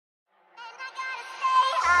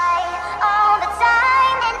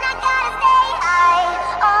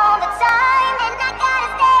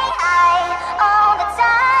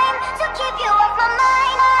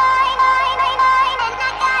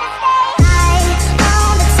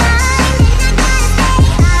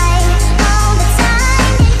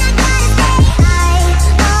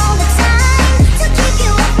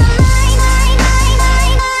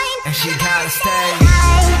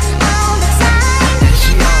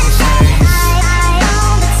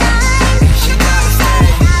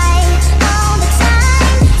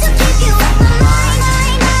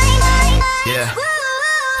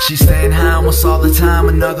almost all the time.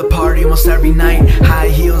 Another party almost every night. High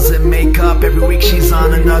heels and makeup, every week she's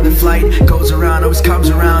on another flight. Goes around, always comes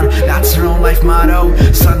around, that's her own life motto.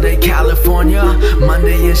 Sunday California,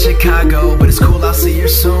 Monday in Chicago. But it's cool, I'll see her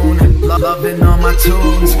soon. Loving all my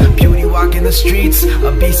tunes, beauty walking the streets,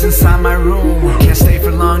 a beast inside my room. Can't stay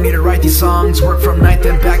for long, need to write these songs. Work from night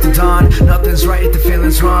then back to dawn. Nothing's right if the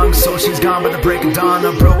feeling's wrong, so she's gone by the break of dawn.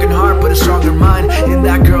 A broken heart but a stronger mind, in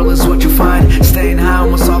that girl is what you'll find. Staying high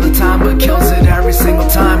almost all the time, but kills it every single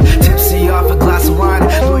time. Tipsy off a glass of wine,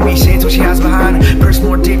 Louis V shades what she has behind. Purse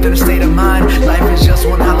more deep than her state of mind. Life is just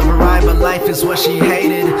one hell of a ride, but life is what she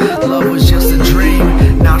hated. Love was just a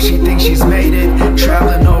dream, now she thinks she's made it.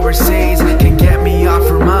 Traveling overseas can get me off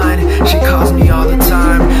her mind. She calls me all the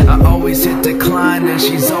time, I always hit decline, and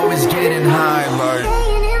she's always getting high like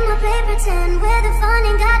laying in my paper tin where the fun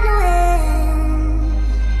ain't got no end.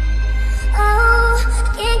 Oh,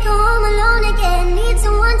 can't go home alone again, need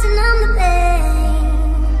someone to numb the pain.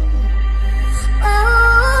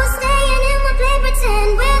 Oh, staying in my paper tin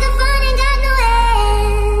where the fun ain't got no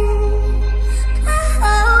end.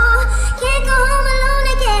 Oh, can't go home alone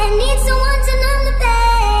again, need someone to numb the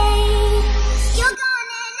pain. You're gone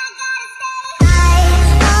and I gotta stay high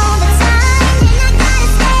all the time, and I gotta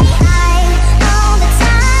stay high all the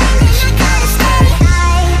time, and I gotta stay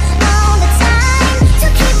high all the time to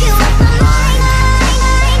keep you off my mind.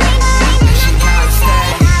 And I gotta stay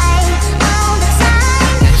high all the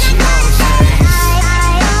time, and I gotta stay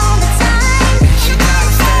high all the time, and I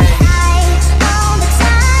gotta stay high all the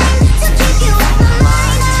time to keep you off my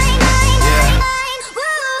mind.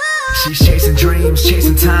 she's chasing dreams,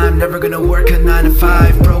 chasing time, never gonna work a 9 to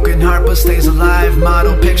 5. Broken heart but stays alive,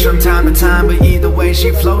 model picture from time to time. But either way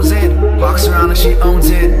she flows it, walks around like she owns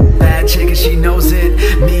it. Bad chick and she knows it,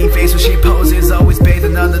 mean face when she poses. Always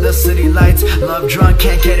bathing under the city lights, love drunk,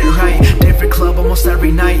 can't get it right. Different club almost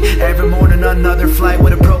every night, every morning another flight.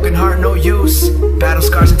 With a broken heart, no use, battle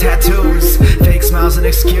scars and tattoos. Fake smiles an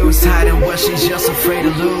excuse, hiding what she's just afraid to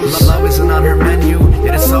lose. Love isn't on her menu,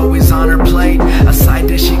 yet it's always on her plate. A side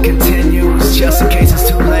dish she continues, just in case it's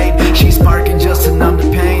too late. She's sparking just to numb the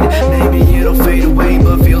pain, maybe it'll fade away,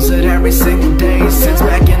 but feels it every single day. Since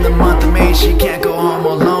back in the month of May, she can't go home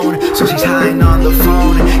alone, so she's hiding on the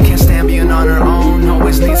phone. Can't stand being on her own,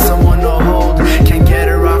 always needs someone to hold. Can't get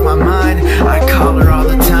her off my mind, I call her all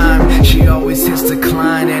the time. She always hits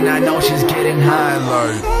decline, and I know she's getting high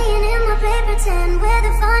like Laying in my paper tin where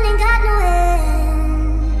the fun ain't got no end.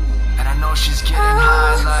 and I know she's getting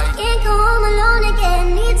high like Can't go home alone again,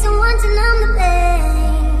 need someone to numb the pain.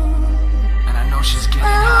 and I know she's getting Oh,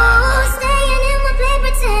 high like staying in my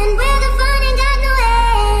paper tin where the fun ain't got no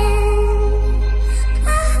end.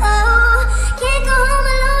 Oh, can't go home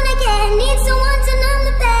alone again, need someone to numb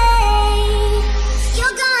the pain.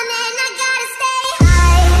 You're gone and I gotta stay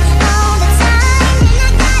high all the time, and I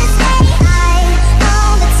gotta stay high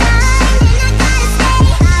all the time, and I gotta stay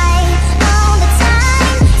high all the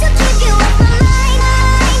time to keep you off my mind.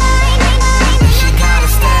 And I gotta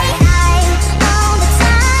stay high all the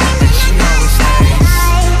time, and I gotta stay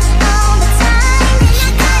high all the time, and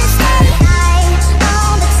I gotta stay high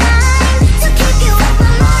all the time to keep you off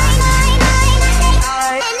my mind.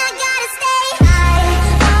 And I gotta stay high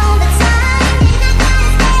all the time, and I gotta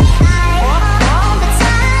stay high all the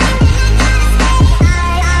time, and I gotta stay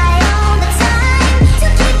high all the time to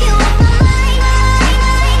keep you off my mind.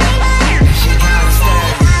 And she gotta stay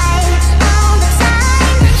high all the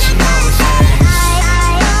time, and she gotta stay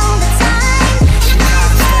high all the time, and she gotta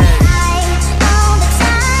stay high all the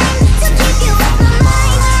time to keep you off my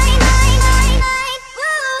mind.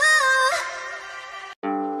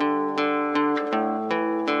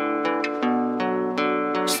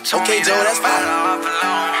 Okay, Joe, that's fine.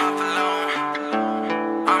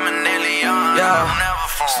 I'm an alien. Yeah.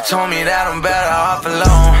 She told me that I'm better off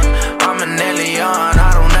alone. I'm an alien.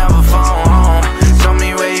 I don't ever phone home. Tell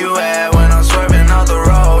me where you at when I'm swerving off the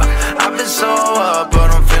road. I've been so up,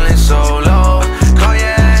 but I'm feeling so low. Call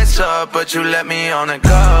your ass up, but you let me on the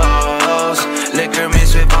ghost. Liquor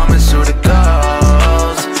mixed with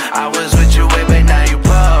pharmaceuticals. I was with you way back, now you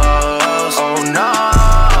pose. Oh no.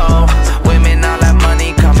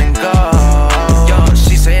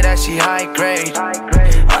 She high grade,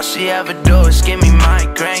 all she ever do is give me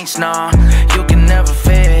migraines. Nah, you can never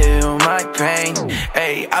feel my pain.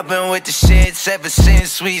 Hey, I've been with the shits ever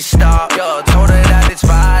since we stopped. Yo, told her that it's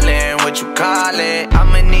violent, what you call it.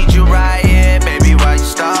 I'ma need you right here, baby, while you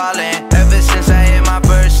stalling. Ever since I hit my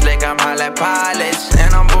first lick, I'm high like pilots.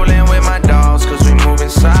 And I'm bullying with my dogs, cause we moving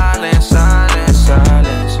silent, silent,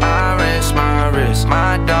 silence. My wrist,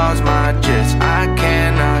 my dogs, my jits. I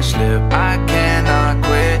cannot slip, I cannot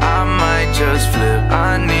quit. I might just flip,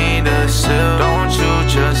 I need a sip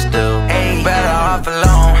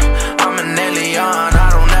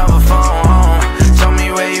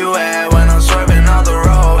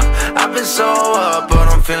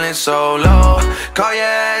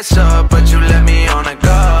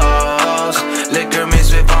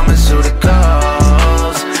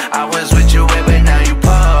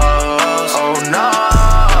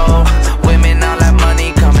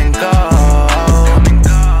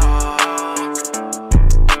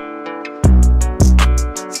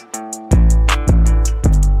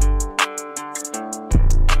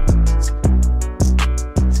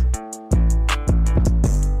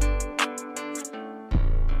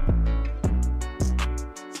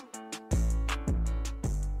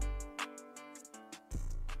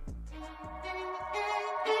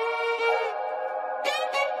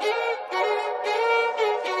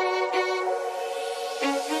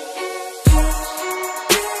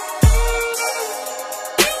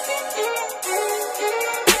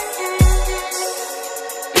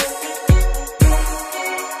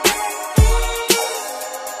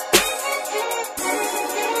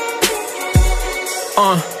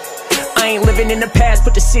I ain't living in the past,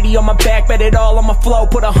 put the city on my back, bet it all on my flow,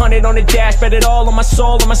 put 100 on the dash, bet it all on my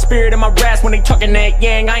soul, on my spirit, and my raps. When they talking that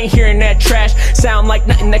yang, I ain't hearing that trash. Sound like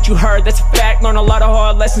nothing that you heard, that's a fact. Learn a lot of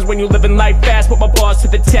hard lessons when you living life fast. Put my bars to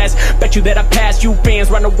the test, bet you that I passed you.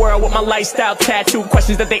 Fans run the world with my lifestyle tattoo.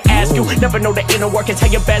 Questions that they ask you, never know the inner workings. How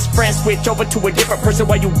your best friend switch over to a different person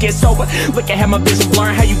while you get sober. Look at how my vision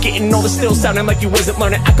blurring, how you getting older, still sounding like you wasn't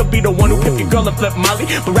learning. I could be the one who picked your girl and flip Molly,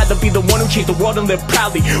 but rather be the one who changed the world and live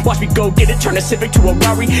proudly. Watch me go get it, turn a Civic to a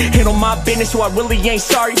Rari. Handle my business, so I really ain't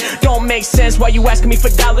sorry. Don't make sense why you asking me for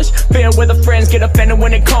dollars. Fair weather friends get offended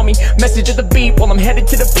when they call me. Message at the beep while I'm headed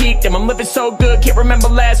to the peak. Damn, I'm living so good, can't remember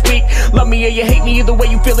last week. Love me or you hate me, either way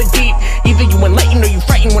you feel it deep. Either you enlighten or you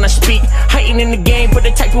frighten when I speak. Heighten in the game for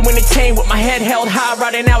the type who entertain, with my head held high,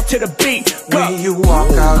 riding out to the beat. Go. When you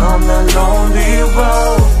walk out on that lonely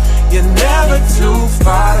road, you're never too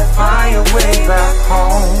far to find your way back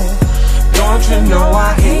home. Don't you know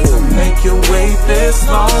I hate to make you wait this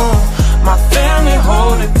long? My family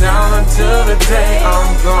hold it down until the day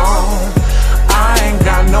I'm gone. I ain't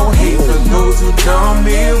got no hate for those who done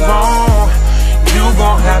me wrong. You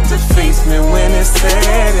gon' have to face me when it's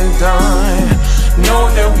said and done. Know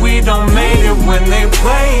that we don't make it when they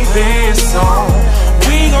play this song.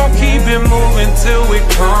 We gon' keep it moving till we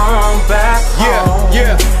come back home.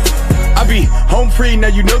 Yeah. I be home free, now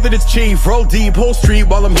you know that it's chief. Roll deep, whole street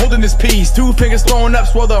while I'm holding this piece. 2 fingers throwing up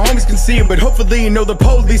so all the homies can see. But hopefully, you know the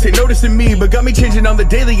police ain't noticing me. But got me changing on the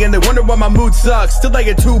daily and they wonder why my mood sucks. Still like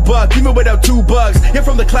a $2, even without $2. Yeah,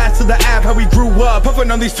 from the class to the app, how we grew up.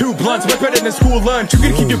 Puffing on these 2 blunts, much better than school lunch. You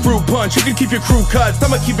can keep your fruit punch, you can keep your crew cuts.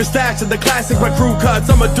 I'ma keep it stacked to the classic, my crew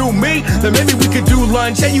cuts. I'ma do me, then maybe we could do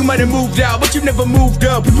lunch. And you might have moved out, but you never moved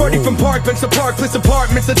up. We party from park bench to park place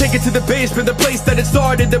apartments. To take it to the basement, the place that it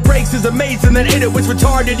started. The brakes is amazing, then hit it was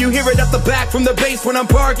retarded. You hear it up the back from the base when I'm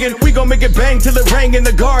parking. We gon' make it bang till it rang in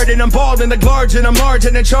the garden. I'm bald and the large and I'm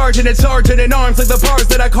margin and charging it sergeant in arms like the bars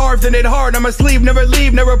that I carved in it hard. I'm a sleeve, never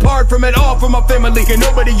leave, never part from it all. From my family and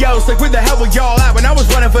nobody else. Like where the hell were y'all at when I was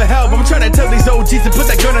running for help? I'm trying to tell these OGs to put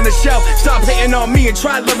that gun on the shelf. Stop hating on me and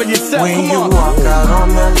try loving yourself. When you walk out on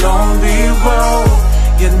that lonely road,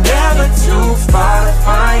 you're never too far to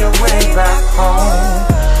find your way back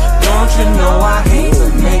home. Don't you know I hate to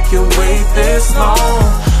make you wait this long?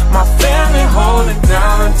 My family hold it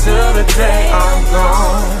down until the day I'm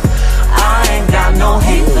gone. I ain't got no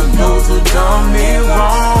hate for those who done me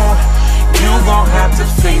wrong. You gon' have to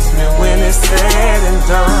face me when it's said and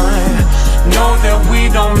done. Know that we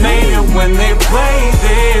don't make it when they play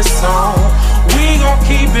this song. We gon'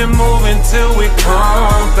 keep it moving till we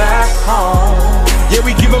come back home. Yeah,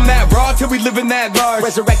 we give them that raw till we live in that large.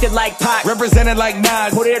 Resurrected like Pac, represented like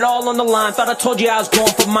Nas. Put it all on the line, thought I told you I was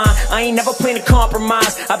going for mine. I ain't never playing a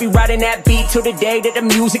compromise. I be riding that beat till the day that the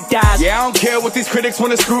music dies. Yeah, I don't care what these critics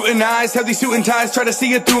wanna scrutinize. Have these suit and ties, try to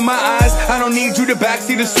see it through my eyes. I don't need you to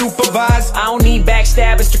backseat to supervise. I don't need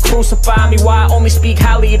backstabbers to crucify me. Why I only speak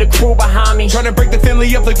highly of the crew behind me. Trying to break the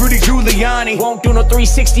family up like Rudy Giuliani. Won't do no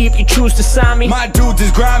 360 if you choose to sign me. My dudes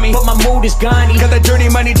is grimy, but my mood is Gandhi. Got that dirty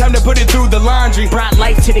money, time to put it through the laundry. Brought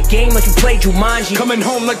life to the game like you played Jumanji. Coming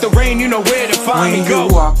home like the rain, you know where to find me. When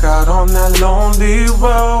you walk out on that lonely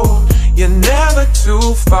road, you're never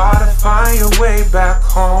too far to find your way back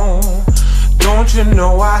home. Don't you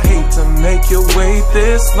know I hate to make you wait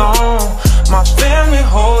this long? My family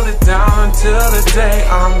hold it down until the day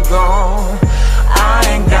I'm gone. I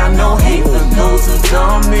ain't got no hate for those who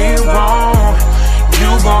done me wrong.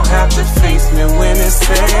 You gon' have to face me when it's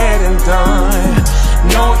said and done.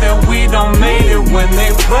 Know that we don't make it when they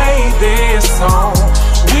play this song.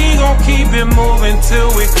 We gon' keep it moving till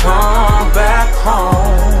we come back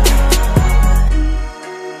home.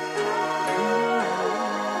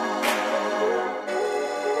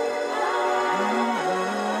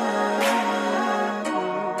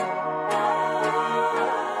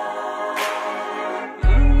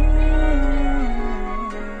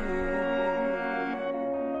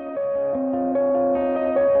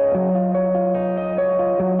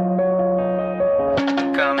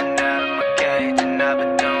 Coming out of my cage and I've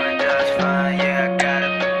been doing just fine. Yeah, I got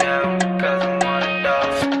it put down because I'm one of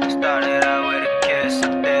those. Started out with a kiss,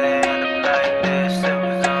 I didn't end up like this. It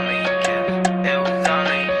was only a kiss, it was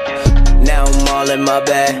only a kiss. Now I'm all in my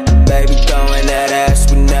bag, baby throwing that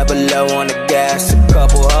ass. We never low on the gas, a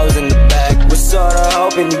couple hoes in the back. We're sorta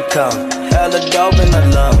hoping you come, hella dope in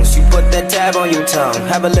the lungs. You put that tab on your tongue,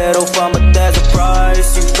 have a little fun but there's a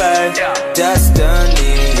price you pay.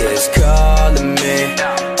 Destiny is calling me,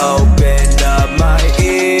 open up my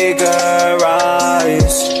eager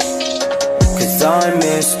eyes, cause I'm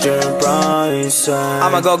Mr. Bryson.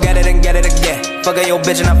 I'ma go get it and get it again. Fucking your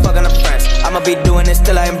bitch and I'm fucking her friends. I'ma be doing this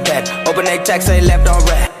till I am dead. Open a text, say left on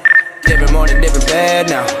red. Different morning, different bed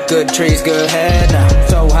now. Good trees, good head now.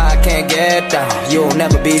 So high, can't get down. You'll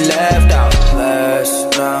never be left out.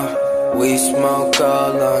 Last now, we smoke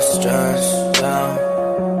all our stress down.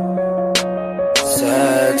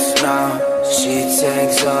 Sex now, she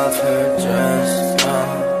takes off her dress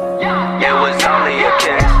now. It was only a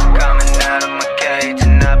kiss, coming out of my cage,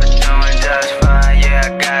 and I've been doing just fine. Yeah, I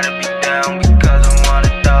gotta be down because I want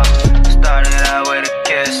it all. Started out with a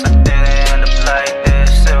kiss, I didn't end up like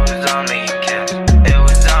this. It was only a kiss, it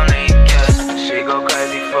was only a kiss. She go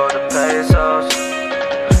crazy for the pesos.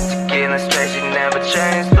 Tequila straight, she never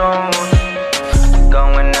changed those.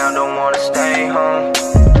 Going out, don't wanna stay home.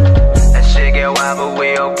 That shit get wild, but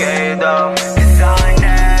we okay though. Cause I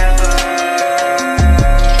never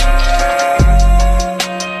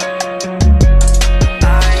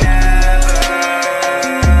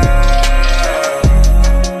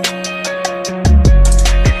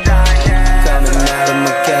coming out of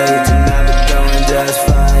my cage, and I've been doing just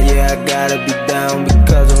fine. Yeah, I gotta be down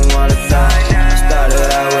because I wanna die. Started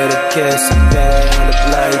out with a kiss, I bet I end up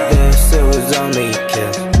like this. It was only a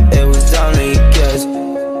kiss, it was only a kiss.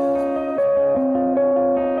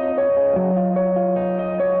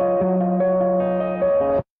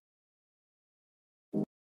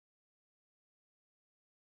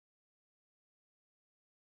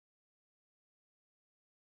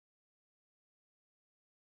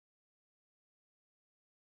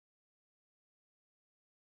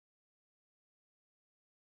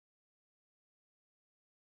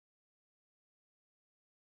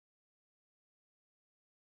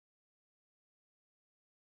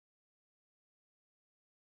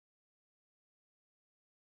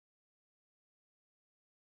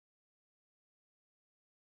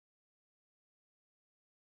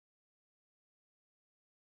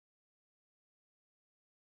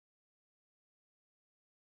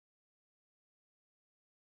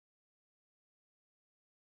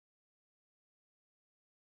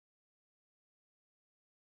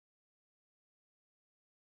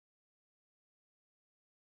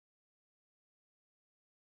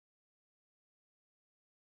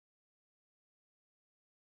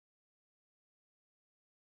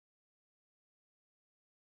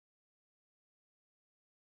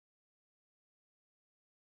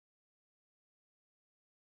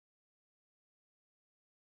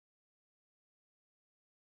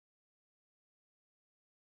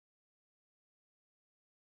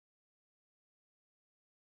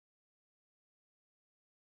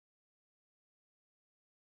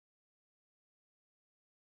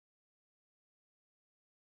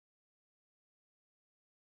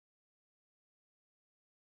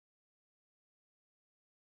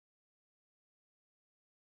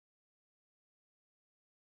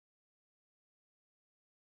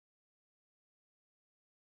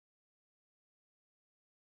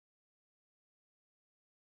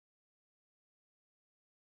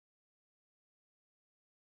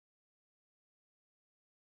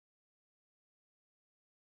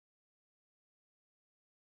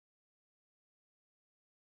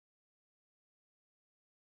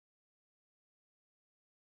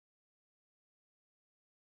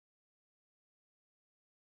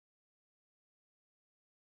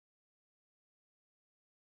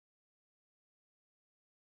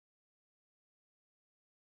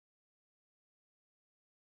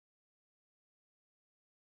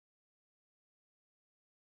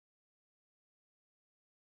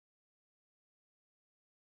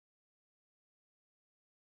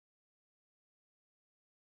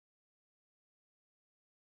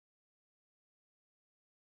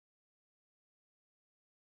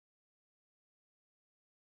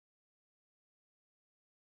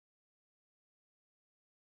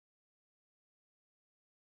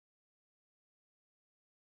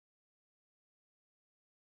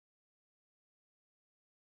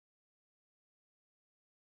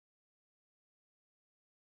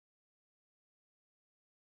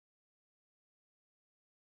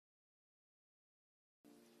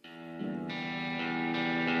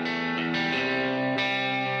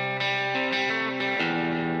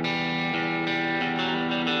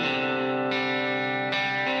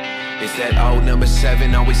 It's that old number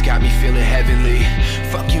 7, always got me feeling heavenly.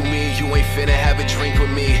 Fuck you mean, you ain't finna have a drink with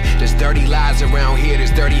me. There's dirty lies around here,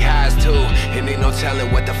 there's dirty highs too. And ain't no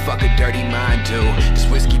telling what the fuck a dirty mind do. It's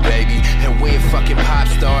whiskey baby, and we ain't fucking pop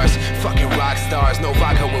stars. Fucking rock stars, no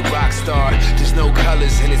vodka with rock star. There's no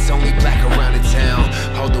colors and it's only black around the town.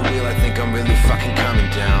 Hold the wheel, I think I'm really fucking coming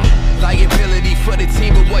down. Liability for the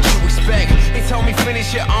team, but what you expect? They told me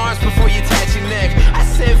finish your arms before you attach your neck. I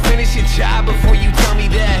said finish your job before you tell me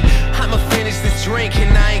that. I'ma finish this drink and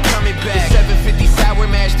I ain't coming back.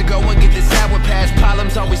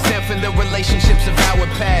 relationships of our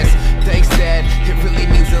past. Thanks, Dad, it really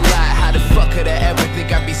means a lot. How the fuck could I ever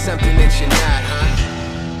think I'd be something that you're not,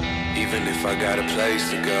 huh? Even if I got a place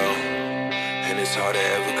to go, and it's hard to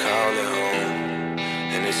ever call it home,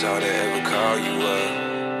 and it's hard to ever call you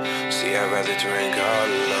up. See, I'd rather drink all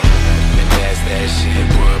alone. And that's that shit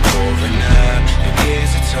we're pouring up, and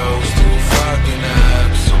here's a toast to fucking up.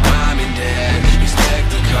 So mom and dad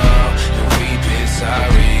expect the call, and we've been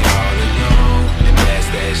sorry all along. And that's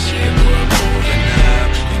that shit we're pouring up,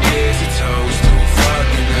 and here's a toast to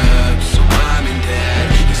fucking up. So mom and dad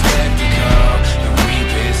expect the call, and we've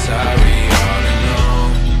been sorry all along.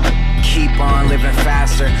 Keep on living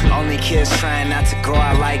faster. Only kids trying not to go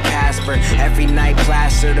out like Casper. Every night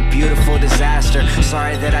plastered, a beautiful disaster.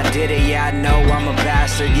 Sorry that I did it, yeah, I know I'm a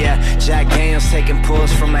bastard. Yeah, Jack Daniels taking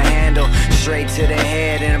pulls from a handle, straight to the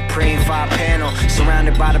head in a preem 5 panel.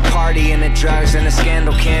 Surrounded by the party and the drugs and the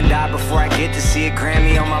scandal. Can't die before I get to see a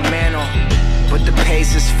Grammy on my mantle. But the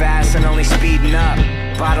pace is fast and only speeding up.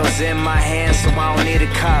 Bottles in my hand, so I don't need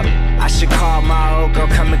a cup. I should call my old girl,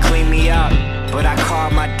 come and clean me up. But I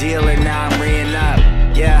called my dealer, now I'm re-ing up.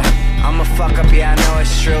 Yeah, I'm a fuck up, yeah, I know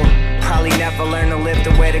it's true. Probably never learn to live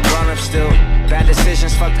the way the grown-ups do. Bad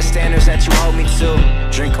decisions, fuck the standards that you hold me to.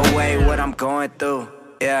 Drink away what I'm going through,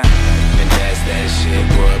 yeah. And that's that shit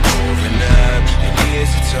we're pouring up, and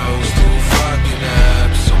here's a toast to fucking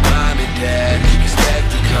up. So mom and dad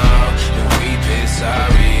expect the call, and we've been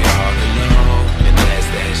sorry all along. And that's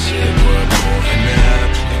that shit we're pouring up,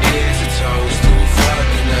 and here's a toast to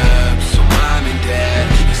fucking up. So mom and dad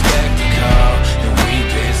expect the call, and we've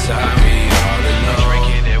been sorry all along.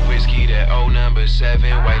 Drinking that whiskey, that old number 7,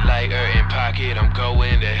 white lighter in pocket, I'm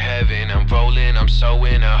going to heaven. I'm rolling, I'm so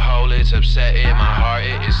in a hole, it's upsetting. My heart,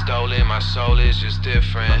 it is stolen, my soul is just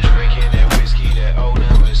different. I'm drinking that whiskey, that old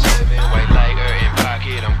number 7, white lighter in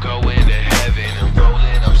pocket, I'm going to heaven. I'm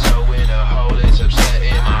rolling, I'm so in a hole, it's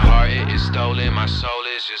upsetting. My heart, it is stolen, my soul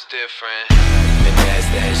is just different. And that's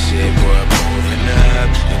that shit we're pouring up,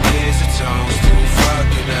 and here's a toast to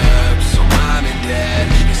fucking up. So mom and dad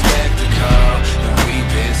expect the call, and we've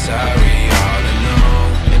been sorry all along.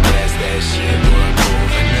 And that's that shit we're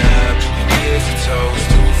pouring up, and here's a toast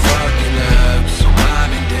to fucking up. So mom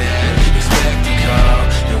and dad expect the call,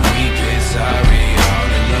 and we've been sorry all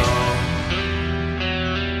along.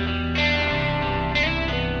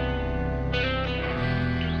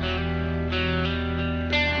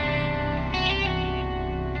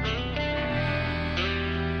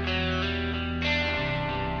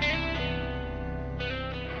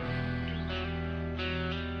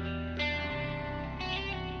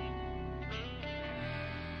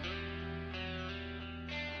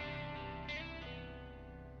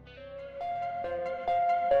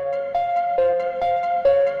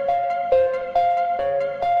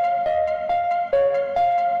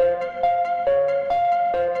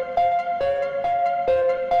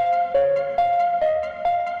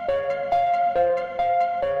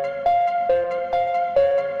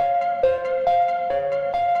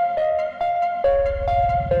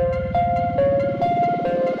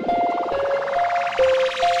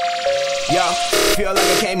 Yo, feel like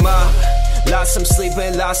I came up, lost some sleep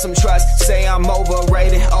and lost some trust. Say I'm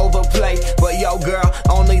overrated, overplayed, but yo girl,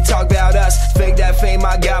 only talk about us. Fake that fame,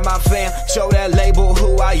 I got my fam. Show that label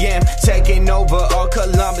who I am. Taking over all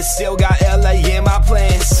Columbus, still got LA in my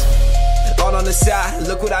plans. All on the side,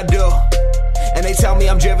 look what I do. And they tell me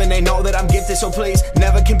I'm driven, they know that I'm gifted, so please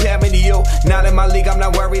never compare me to you. Not in my league, I'm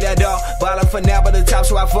not worried at all. Bottom for now, but the top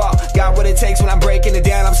so I fall. Got what it takes when I'm breaking it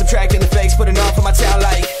down. I'm subtracting the fakes, putting on for my town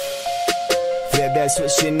like. Flip that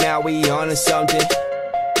switch and now we on to something.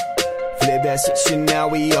 Flip that switch and now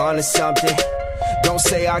we on to something. Don't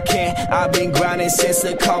say I can't, I've been grinding since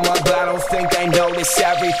the come up. I don't think they notice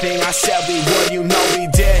everything I said we would, you know we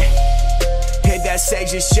did. Hit that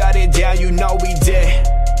stage and shut it down, you know we did.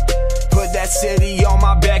 Put that city on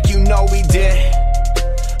my back, you know we did.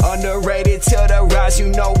 Underrated to the rise, you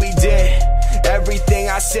know we did. Everything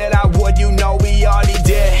I said I would, you know we already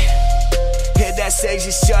did. Hit that stage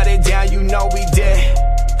and shut it down, you know we did.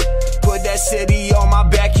 Put that city on my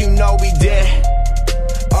back, you know we did.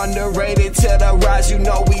 Underrated to the rise, you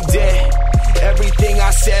know we did. Everything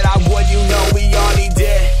I said I would, you know we already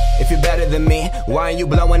did. If you're better than me, why are you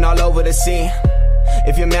blowing all over the scene?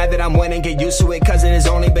 If you're mad that I'm winning, get used to it, cause it has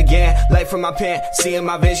only began. Light from my pen, seeing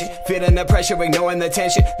my vision, feeling the pressure, ignoring the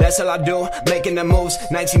tension. That's all I do, making the moves.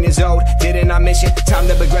 19 years old, didn't I miss it? Time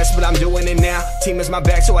to progress, but I'm doing it now. Team is my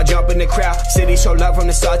back, so I jump in the crowd. City show love from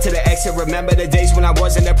the start to the exit. Remember the days when I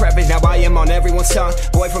wasn't the preppers, now I am on everyone's tongue.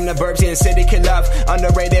 Boy from the burbs in the city can love.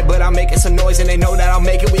 Underrated, but I'm making some noise and they know that I'll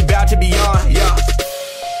make it, we bout to be on, yeah.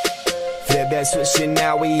 Flip that switch and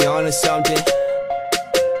now we on to something.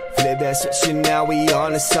 Flip that switch and now we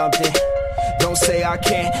on to something. Don't say I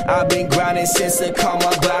can't, I've been grinding since the come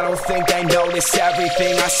up. I don't think they notice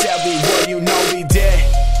everything I said we would, you know we did.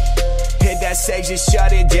 Hit that stage and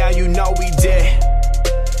shut it down, you know we did.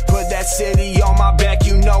 Put that city on my back,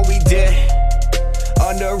 you know we did.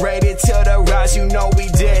 Underrated to the rise, you know we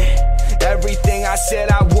did. Everything I said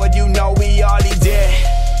I would, you know we already did.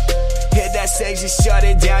 Hit that stage and shut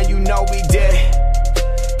it down, you know we did.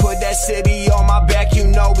 Put that city on my back, you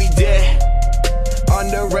know we did.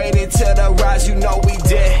 Underrated to the rise, you know we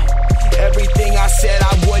did. Everything I said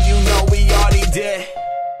I would, you know we already did.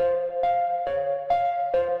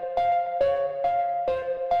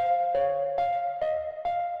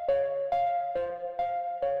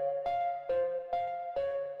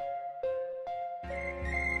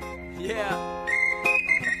 Yeah,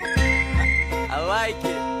 I like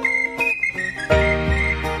it.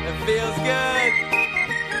 It feels good.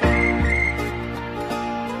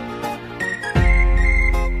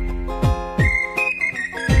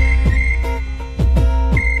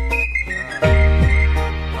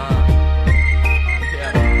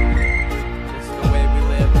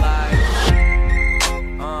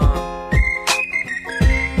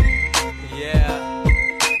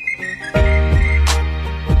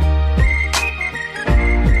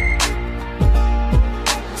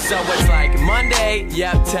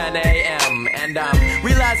 Yep, 10 a.m. and I'm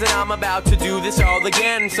realizing I'm about to do this all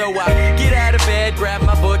again. So I get out of bed, grab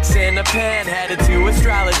my books and a pen, headed to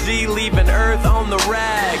astrology, leaving Earth on the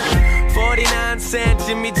rag. 49-cent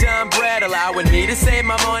Jimmy John bread, allowing me to save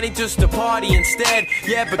my money just to party instead.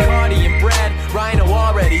 Yeah, Bacardi and bread, Rhino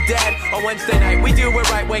already dead. On Wednesday night we do it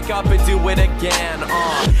right, wake up and do it again.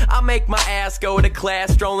 I make my ass go to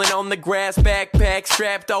class, strolling on the grass, backpack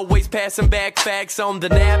strapped, always passing back facts on the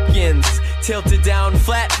napkins. Tilted down,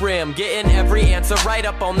 flat brim, getting every answer right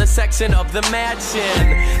up on the section of the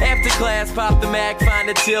matchin'. After class, pop the Mac, find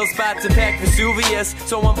a chill spot to pack Vesuvius.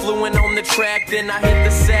 So I'm fluent on the track, then I hit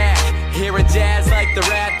the sack. Hearing jazz like the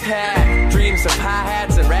Rat Pack. Dreams of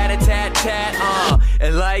hi-hats and rat-a-tat-tat,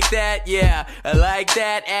 and like that, yeah, I like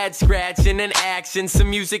that. Add scratching and action, some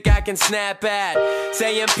music I can snap at.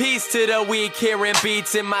 Saying peace to the weak, hearing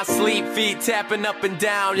beats in my sleep. Feet tapping up and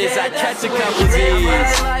down as I catch a couple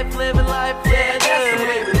Z's. Living life, yeah, that's the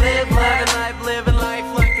way we live life. Living life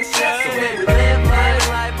like a show. That's the way we live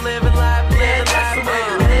life. Living life, yeah, that's the way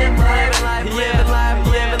we live life. Living life,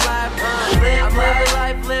 living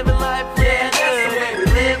life, living life, yeah, that's the way we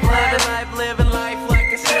live life. Living life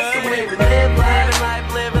like a show. That's the way we live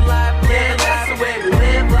life. Living life, yeah, that's the way we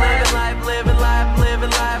live life. Living life,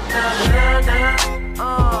 living life, na na na,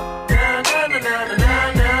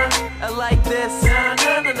 I like this, na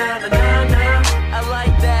na na na na, I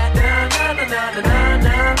like that, na na na na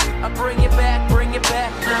na, I bring it back, na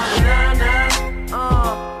na na,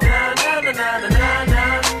 na na na na,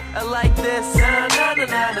 I like this, na na na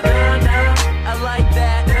na, I like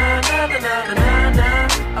that, na na na,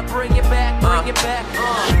 I bring it back,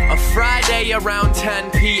 A Friday around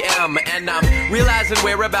 10 p.m. and I'm realizing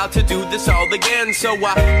we're about to do this all again. So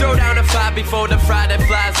I throw down a 5 before the Friday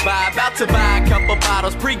flies by. About to buy a couple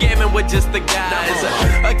bottles, pre-gaming with just the guys.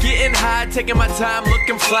 Getting high, taking my time,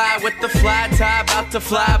 looking fly with the fly tie, about to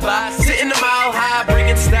fly by. Sitting a mile high,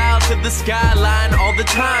 bringing style to the skyline all the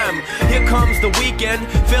time. Here comes the weekend,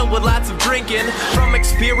 filled with lots of drinking. From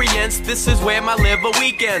experience, this is where my liver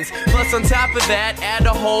weekends. Plus on top of that, add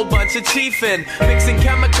a whole bunch of chiefin'. Mixing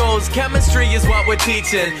chemicals, chemistry is what we're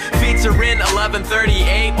teaching. Featuring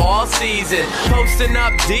 1138 all season. Posting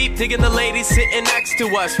up deep, digging the ladies sitting next to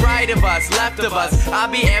us. Right of us, left of us, I'll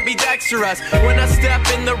be ambidextrous. When I step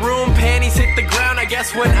in the room, panties hit the ground. I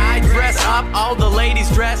guess when I dress up, all the ladies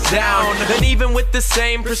dress down. And even with the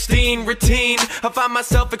same pristine routine, I find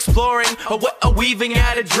myself exploring a weaving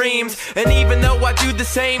out of dreams. And even though I do the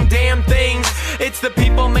same damn things, it's the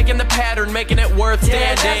people making the pattern, making it worth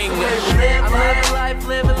standing.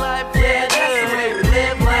 Living life, yeah, that's the way we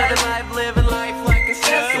live life, living life like a show.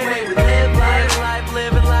 That's the way we live life,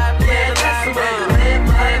 living life, yeah, that's the way we live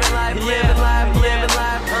life, living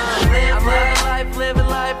life, living life, living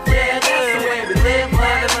life, yeah, that's the way we live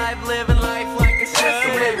life, living life like a show. That's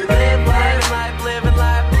the way we live life, living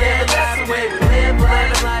life, yeah, that's the way we live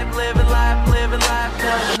life, living life,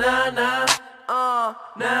 na na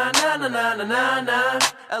na,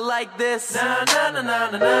 I like this, na na na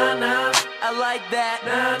na, I like that,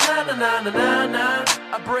 na na na,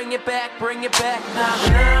 I bring it back, na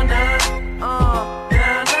na na,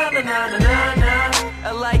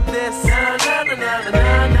 I like this, na na,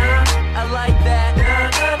 I like that,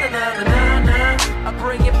 na na, I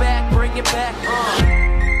bring it back,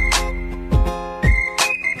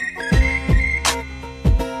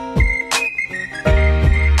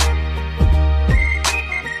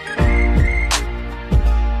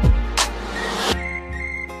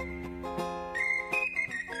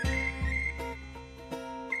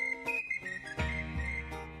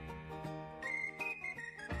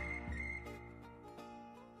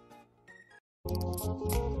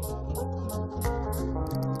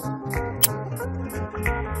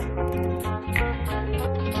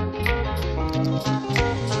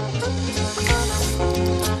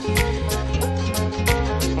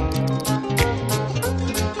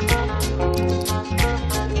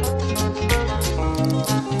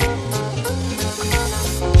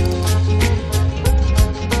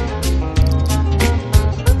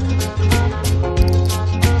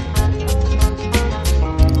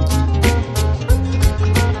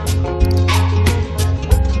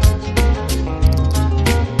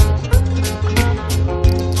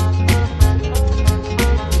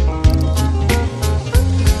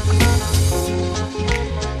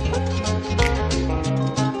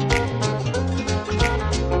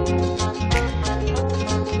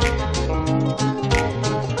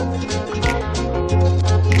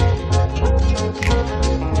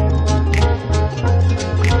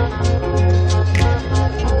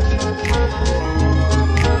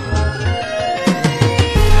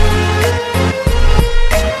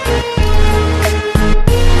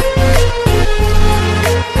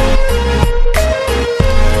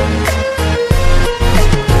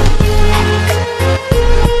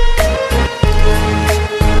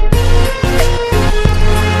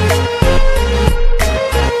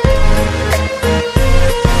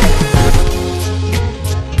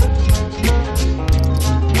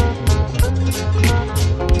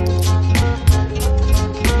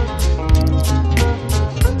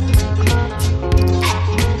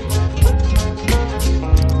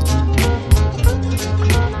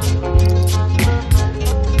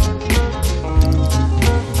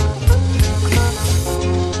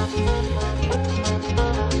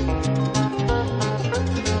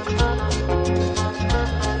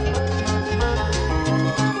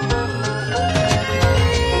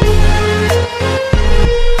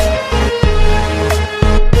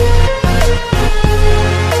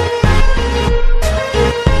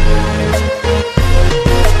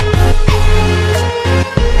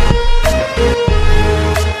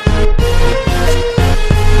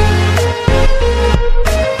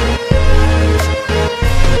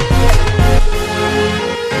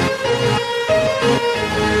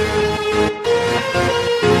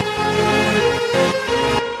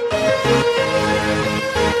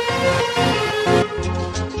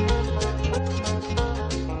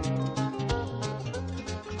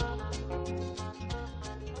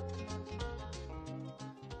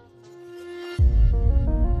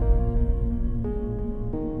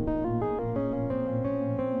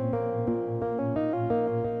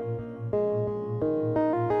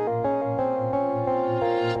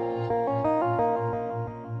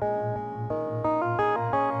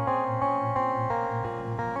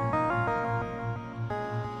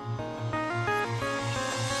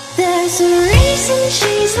 There's a reason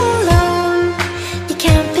she's alone. You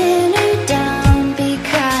can't pin her down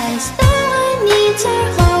because no one needs her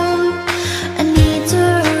home and needs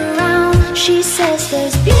her around. She says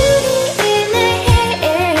there's beauty in the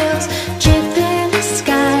hills, chip in the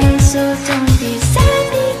sky. So don't be sad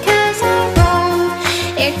because I roam.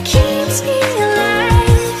 It keeps me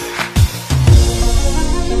alive.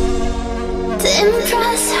 To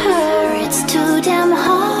impress her, it's too damn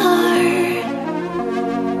hard.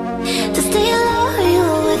 To stay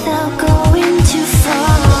loyal without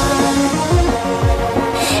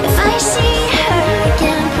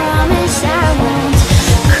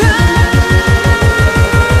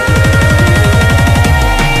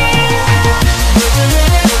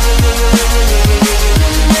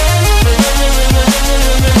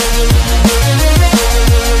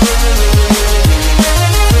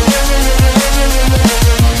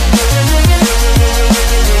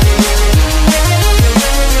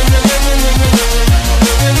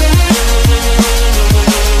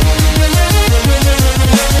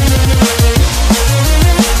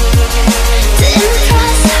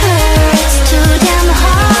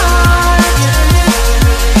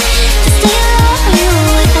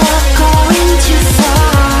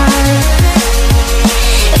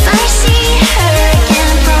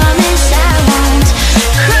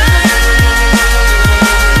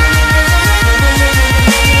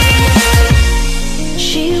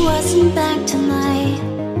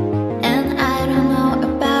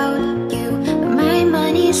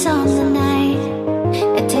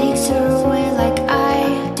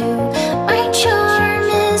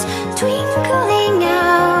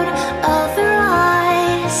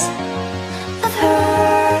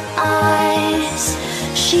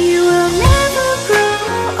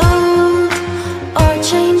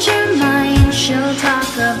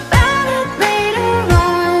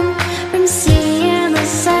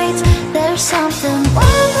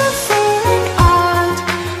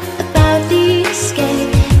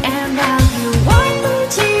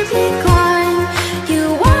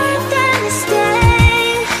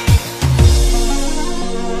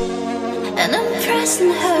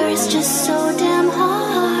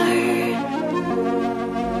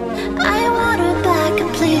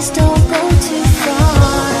please don't go too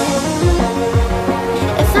far.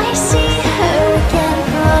 If I see her again,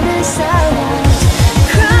 promise I won't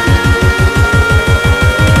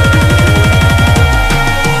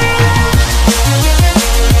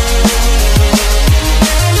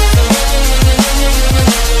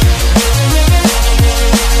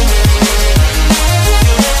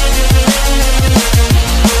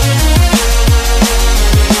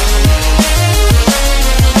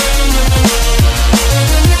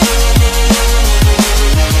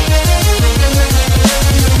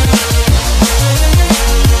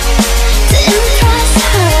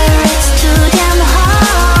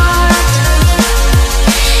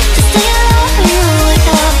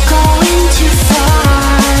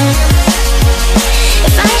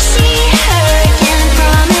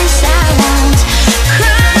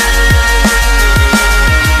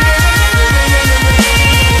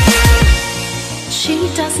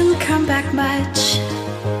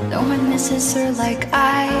her like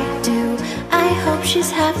I do. I hope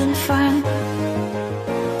she's having fun,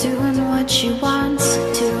 doing what she wants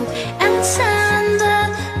to, and send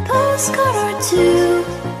a postcard or two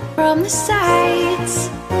from the sights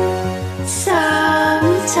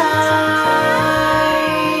sometime.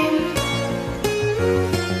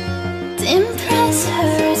 To impress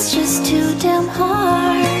her, it's just too damn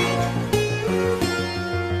hard,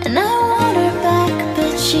 and I want her back,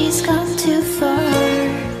 but she's gone too far.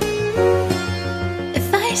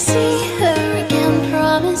 I see her again,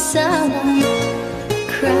 promise I won't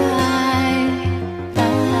cry.